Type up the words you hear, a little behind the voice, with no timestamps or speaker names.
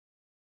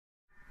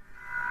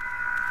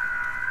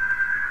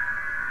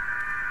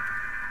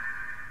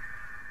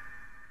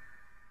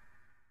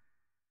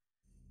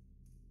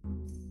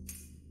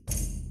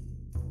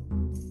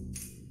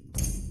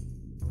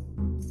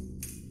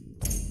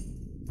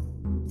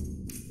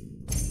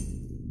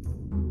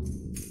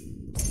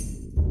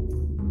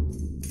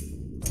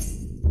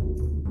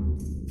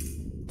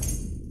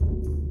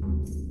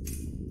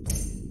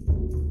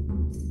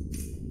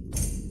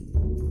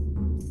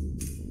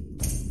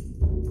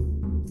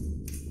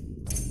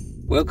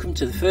Welcome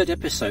to the third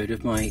episode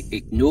of my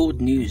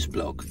Ignored News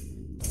blog.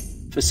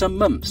 For some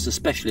months, the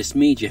specialist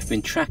media have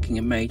been tracking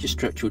a major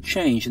structural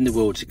change in the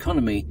world's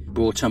economy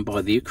brought on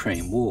by the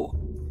Ukraine war.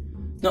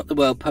 Not the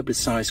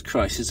well-publicised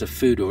crisis of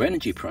food or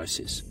energy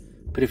prices,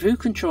 but of who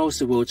controls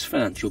the world's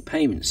financial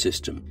payment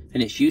system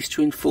and its use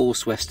to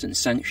enforce Western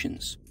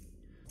sanctions.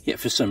 Yet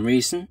for some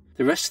reason,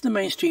 the rest of the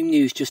mainstream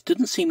news just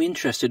doesn't seem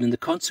interested in the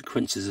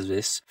consequences of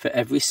this for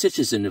every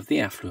citizen of the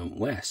affluent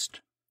West.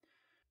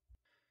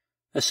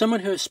 As someone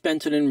who has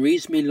spent an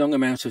unreasonably long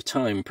amount of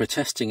time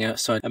protesting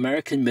outside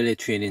American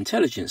military and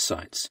intelligence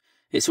sites,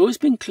 it's always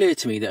been clear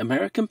to me that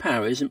American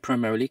power isn't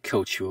primarily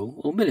cultural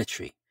or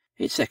military,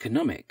 it's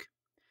economic.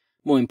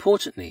 More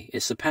importantly,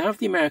 it's the power of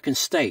the American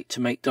state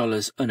to make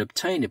dollars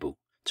unobtainable,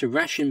 to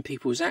ration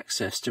people's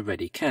access to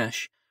ready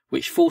cash,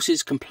 which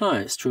forces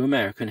compliance through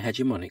American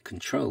hegemonic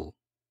control.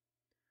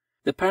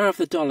 The power of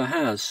the dollar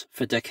has,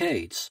 for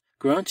decades,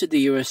 granted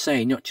the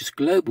USA not just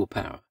global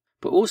power,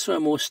 but also a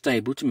more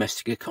stable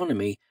domestic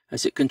economy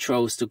as it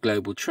controls the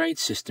global trade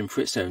system for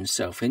its own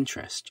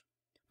self-interest.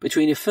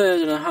 Between a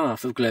third and a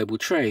half of global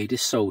trade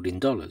is sold in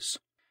dollars.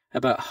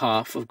 About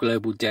half of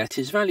global debt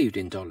is valued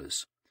in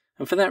dollars.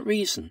 And for that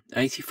reason,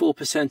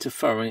 84% of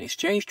foreign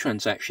exchange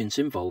transactions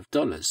involve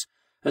dollars,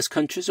 as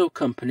countries or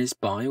companies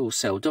buy or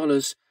sell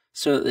dollars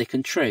so that they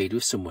can trade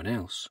with someone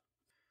else.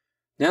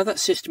 Now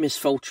that system is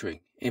faltering,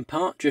 in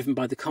part driven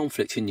by the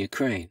conflict in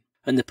Ukraine,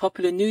 and the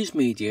popular news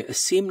media are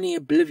seemingly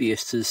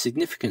oblivious to the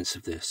significance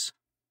of this.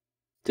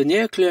 The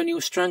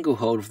neocolonial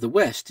stranglehold of the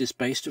West is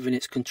based within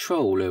its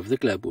control over the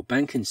global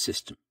banking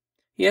system.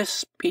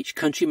 Yes, each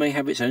country may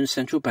have its own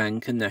central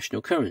bank and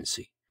national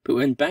currency, but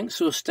when banks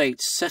or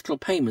states settle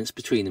payments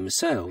between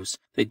themselves,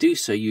 they do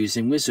so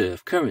using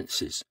reserve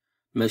currencies,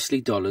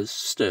 mostly dollars,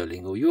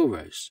 sterling or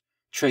euros,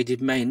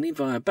 traded mainly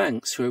via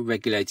banks who are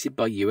regulated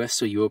by US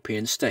or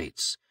European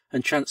states,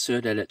 and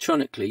transferred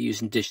electronically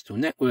using digital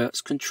networks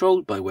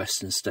controlled by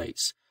Western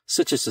states,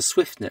 such as the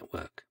SWIFT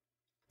network.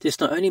 This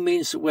not only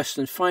means that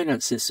Western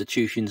finance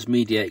institutions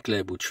mediate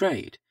global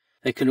trade,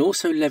 they can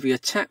also levy a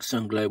tax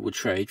on global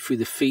trade through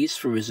the fees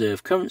for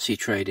reserve currency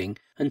trading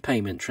and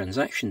payment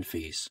transaction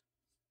fees.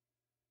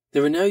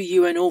 There are no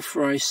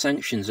UN-authorized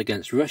sanctions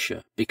against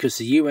Russia because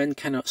the UN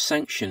cannot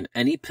sanction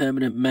any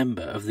permanent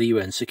member of the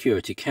UN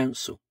Security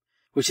Council,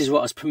 which is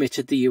what has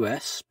permitted the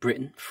US,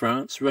 Britain,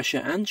 France,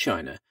 Russia and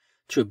China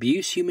to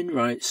abuse human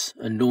rights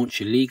and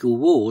launch illegal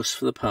wars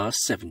for the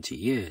past 70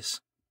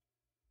 years.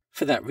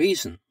 For that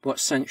reason, what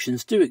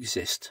sanctions do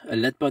exist are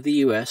led by the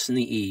US and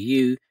the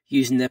EU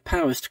using their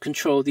powers to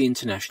control the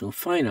international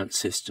finance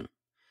system.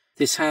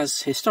 This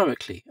has,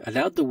 historically,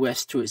 allowed the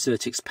West to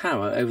exert its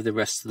power over the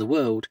rest of the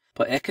world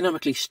by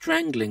economically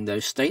strangling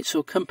those states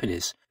or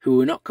companies who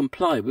will not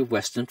comply with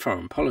Western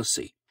foreign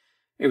policy,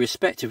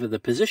 irrespective of the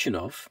position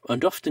of,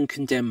 and often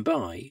condemned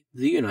by,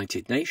 the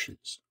United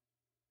Nations.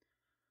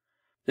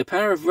 The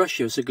power of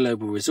Russia as a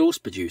global resource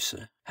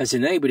producer has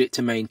enabled it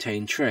to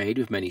maintain trade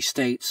with many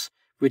states,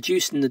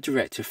 reducing the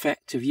direct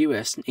effect of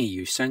US and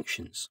EU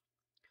sanctions.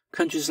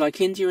 Countries like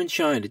India and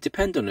China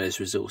depend on those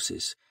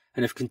resources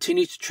and have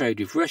continued to trade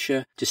with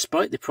Russia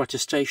despite the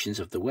protestations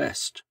of the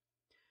West.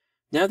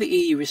 Now the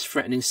EU is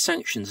threatening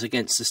sanctions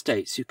against the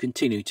states who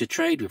continue to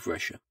trade with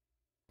Russia.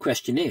 The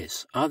question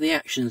is, are the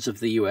actions of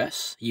the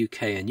US,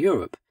 UK and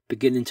Europe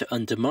beginning to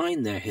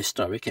undermine their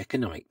historic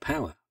economic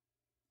power?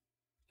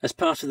 As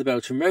part of the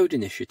Belt and Road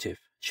Initiative,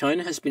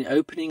 China has been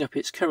opening up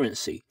its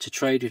currency to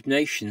trade with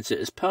nations it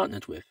has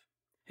partnered with.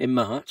 In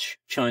March,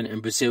 China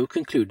and Brazil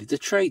concluded a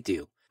trade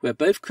deal, where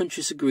both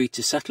countries agreed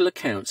to settle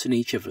accounts in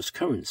each other's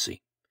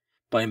currency.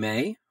 By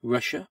May,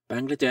 Russia,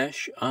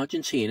 Bangladesh,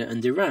 Argentina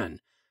and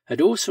Iran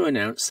had also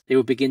announced they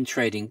would begin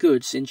trading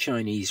goods in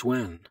Chinese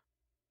yuan.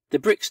 The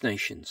BRICS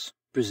nations,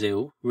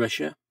 Brazil,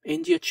 Russia,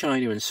 India,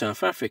 China and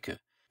South Africa,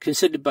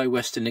 considered by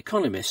Western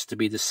economists to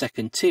be the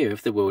second tier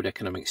of the world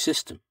economic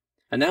system,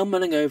 are now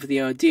mulling over the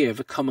idea of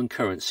a common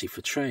currency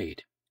for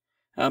trade.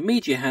 Our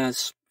media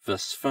has,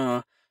 thus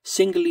far,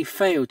 singularly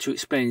failed to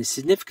explain the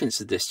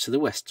significance of this to the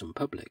Western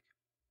public.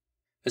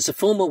 As a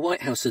former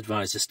White House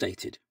advisor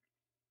stated,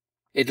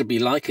 "It'll be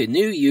like a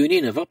new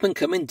union of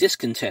up-and-coming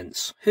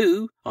discontents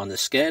who, on the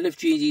scale of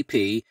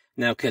GDP,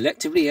 now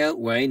collectively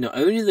outweigh not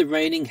only the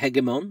reigning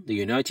hegemon, the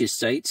United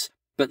States,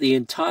 but the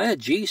entire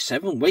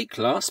G7 weight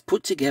class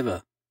put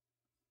together."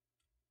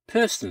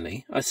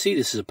 Personally, I see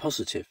this as a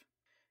positive.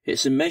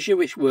 It's a measure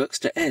which works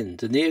to end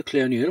the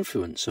neocolonial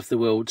influence of the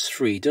world's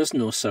 36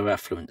 or so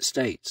affluent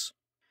states.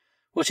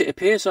 What it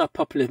appears our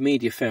popular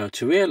media fail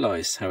to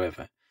realise,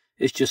 however,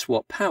 is just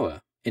what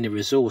power, in a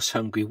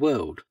resource-hungry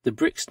world, the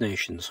BRICS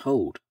nations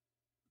hold.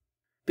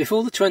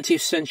 Before the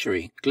 20th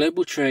century,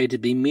 global trade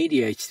had been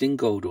mediated in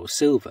gold or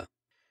silver.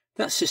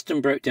 That system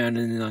broke down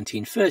in the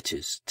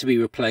 1930s, to be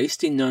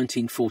replaced in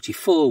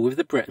 1944 with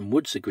the Bretton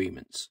Woods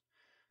agreements.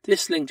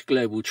 This linked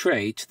global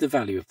trade to the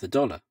value of the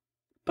dollar.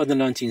 By the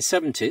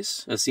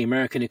 1970s, as the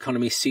American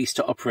economy ceased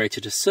to operate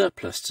at a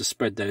surplus to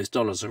spread those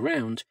dollars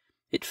around,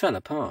 it fell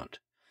apart.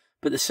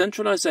 But the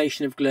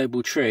centralization of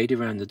global trade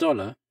around the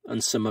dollar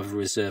and some other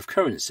reserve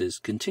currencies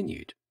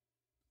continued.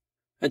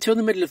 Until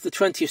the middle of the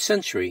 20th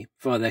century,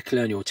 via their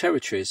colonial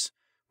territories,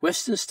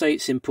 Western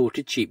states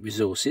imported cheap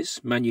resources,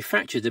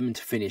 manufactured them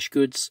into finished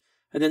goods,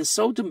 and then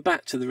sold them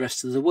back to the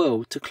rest of the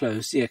world to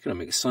close the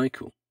economic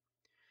cycle.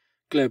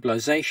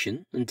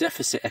 Globalization and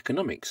deficit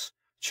economics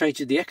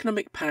traded the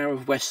economic power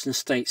of Western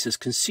states as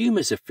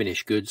consumers of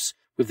finished goods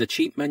with the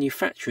cheap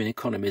manufacturing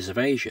economies of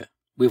Asia,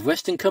 with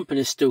Western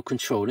companies still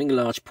controlling a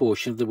large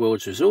portion of the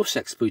world's resource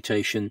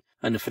exploitation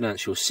and the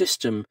financial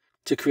system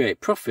to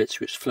create profits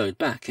which flowed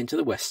back into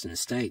the Western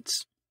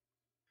states.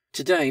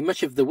 Today,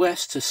 much of the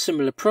West has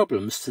similar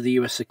problems to the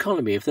US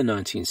economy of the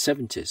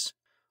 1970s,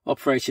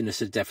 operating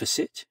at a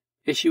deficit,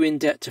 issuing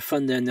debt to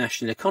fund their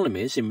national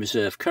economies in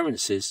reserve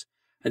currencies,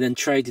 and then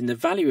trading the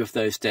value of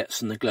those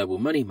debts on the global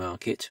money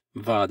market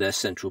via their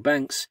central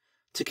banks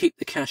to keep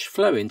the cash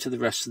flowing to the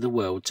rest of the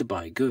world to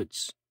buy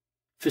goods.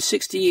 For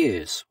 60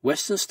 years,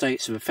 Western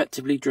states have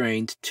effectively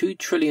drained $2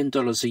 trillion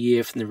a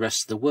year from the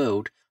rest of the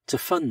world to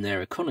fund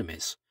their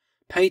economies,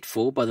 paid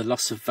for by the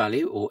loss of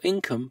value or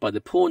income by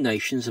the poor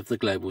nations of the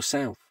global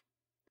south.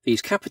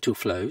 These capital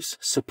flows,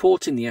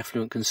 supporting the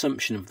affluent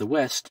consumption of the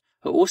West,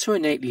 are also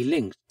innately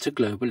linked to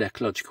global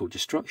ecological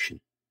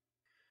destruction.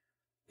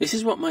 This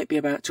is what might be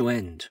about to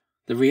end,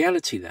 the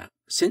reality that,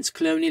 since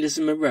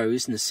colonialism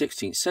arose in the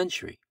 16th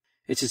century,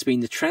 it has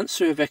been the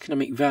transfer of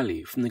economic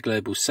value from the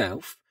global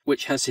south,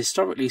 which has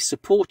historically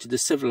supported the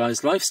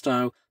civilized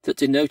lifestyle that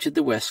denoted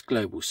the West's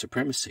global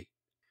supremacy.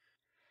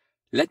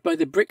 Led by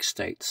the BRIC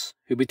states,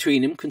 who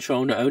between them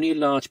control not only a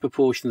large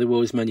proportion of the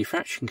world's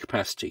manufacturing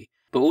capacity,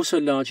 but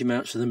also large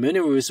amounts of the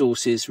mineral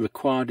resources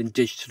required in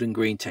digital and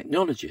green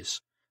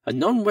technologies, a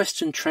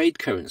non-Western trade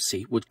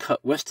currency would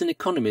cut Western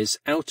economies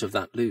out of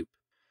that loop.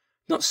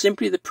 Not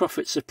simply the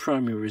profits of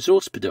primary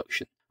resource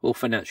production or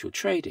financial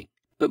trading,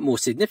 but more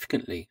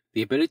significantly,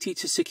 the ability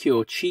to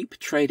secure cheap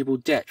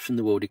tradable debt from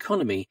the world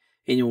economy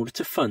in order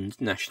to fund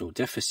national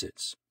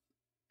deficits.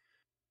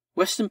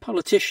 Western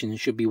politicians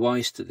should be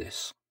wise to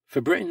this.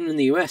 For Britain and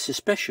the US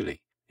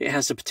especially, it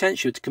has the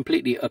potential to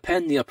completely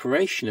upend the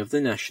operation of the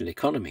national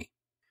economy.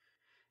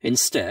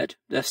 Instead,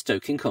 they're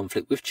stoking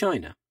conflict with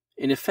China,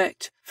 in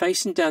effect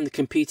facing down the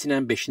competing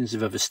ambitions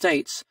of other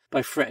states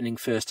by threatening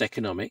first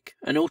economic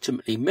and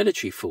ultimately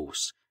military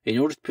force in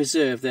order to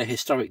preserve their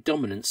historic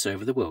dominance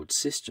over the world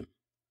system.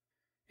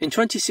 In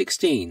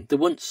 2016, the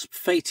once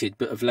fated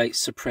but of late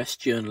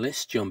suppressed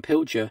journalist John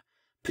Pilger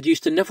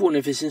produced another one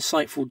of his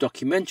insightful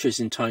documentaries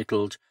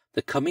entitled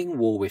The Coming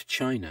War with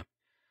China.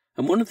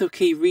 And one of the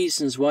key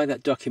reasons why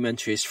that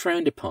documentary is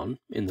frowned upon,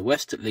 in the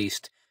West at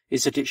least,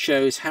 is that it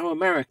shows how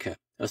America,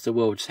 as the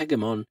world's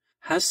hegemon,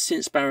 has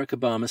since Barack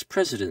Obama's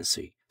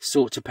presidency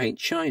sought to paint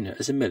China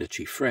as a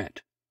military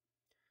threat.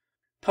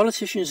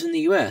 Politicians in the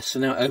US are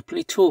now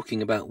openly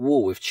talking about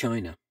war with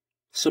China.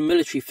 Some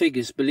military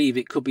figures believe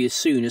it could be as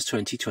soon as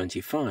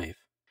 2025.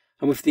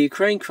 And with the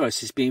Ukraine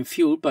crisis being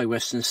fueled by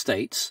Western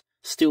states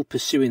still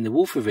pursuing the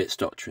Wolfowitz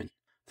doctrine,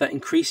 that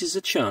increases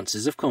the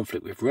chances of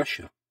conflict with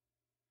Russia.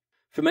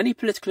 For many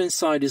political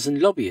insiders and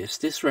lobbyists,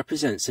 this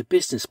represents a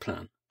business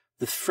plan.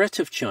 The threat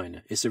of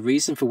China is the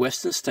reason for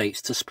Western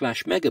states to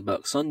splash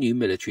megabucks on new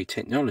military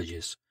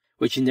technologies,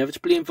 which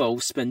inevitably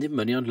involves spending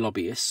money on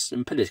lobbyists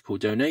and political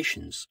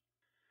donations.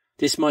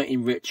 This might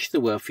enrich the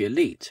wealthy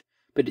elite,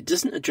 but it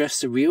doesn't address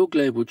the real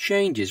global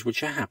changes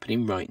which are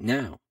happening right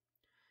now.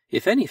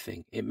 If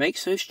anything, it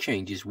makes those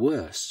changes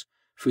worse,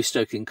 through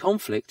stoking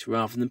conflict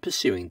rather than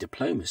pursuing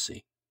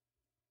diplomacy.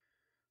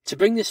 To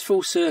bring this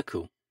full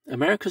circle,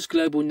 America's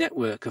global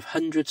network of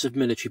hundreds of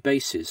military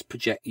bases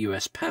project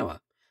US power,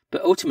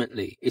 but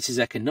ultimately it is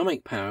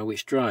economic power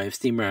which drives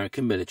the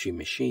American military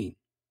machine.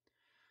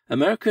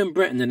 America and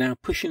Britain are now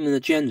pushing an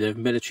agenda of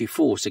military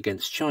force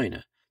against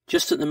China,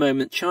 just at the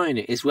moment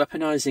China is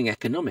weaponizing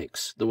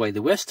economics the way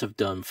the West have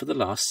done for the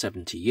last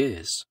 70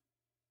 years.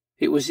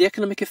 It was the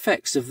economic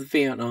effects of the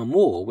Vietnam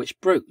War which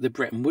broke the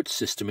Bretton Woods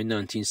system in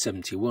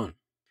 1971.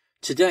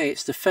 Today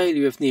it's the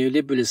failure of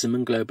neoliberalism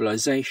and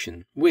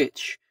globalization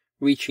which,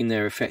 reaching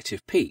their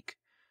effective peak,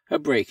 are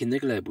breaking the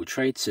global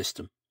trade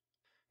system.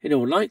 In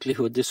all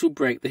likelihood this will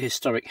break the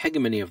historic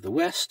hegemony of the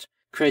West,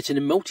 creating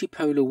a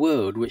multipolar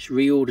world which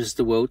reorders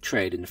the world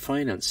trade and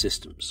finance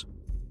systems.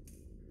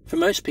 For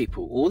most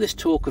people, all this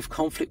talk of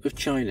conflict with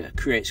China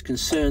creates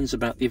concerns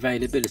about the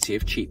availability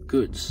of cheap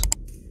goods.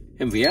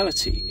 In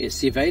reality, it's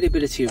the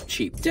availability of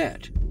cheap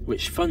debt,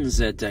 which funds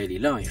their daily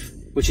life,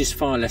 which is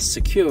far less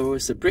secure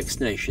as the BRICS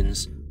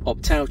nations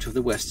opt out of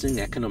the Western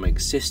economic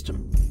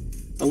system,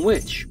 and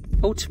which,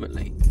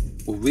 ultimately,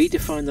 will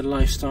redefine the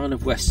lifestyle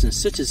of Western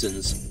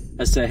citizens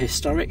as their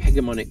historic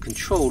hegemonic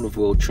control of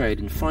world trade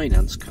and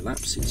finance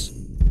collapses.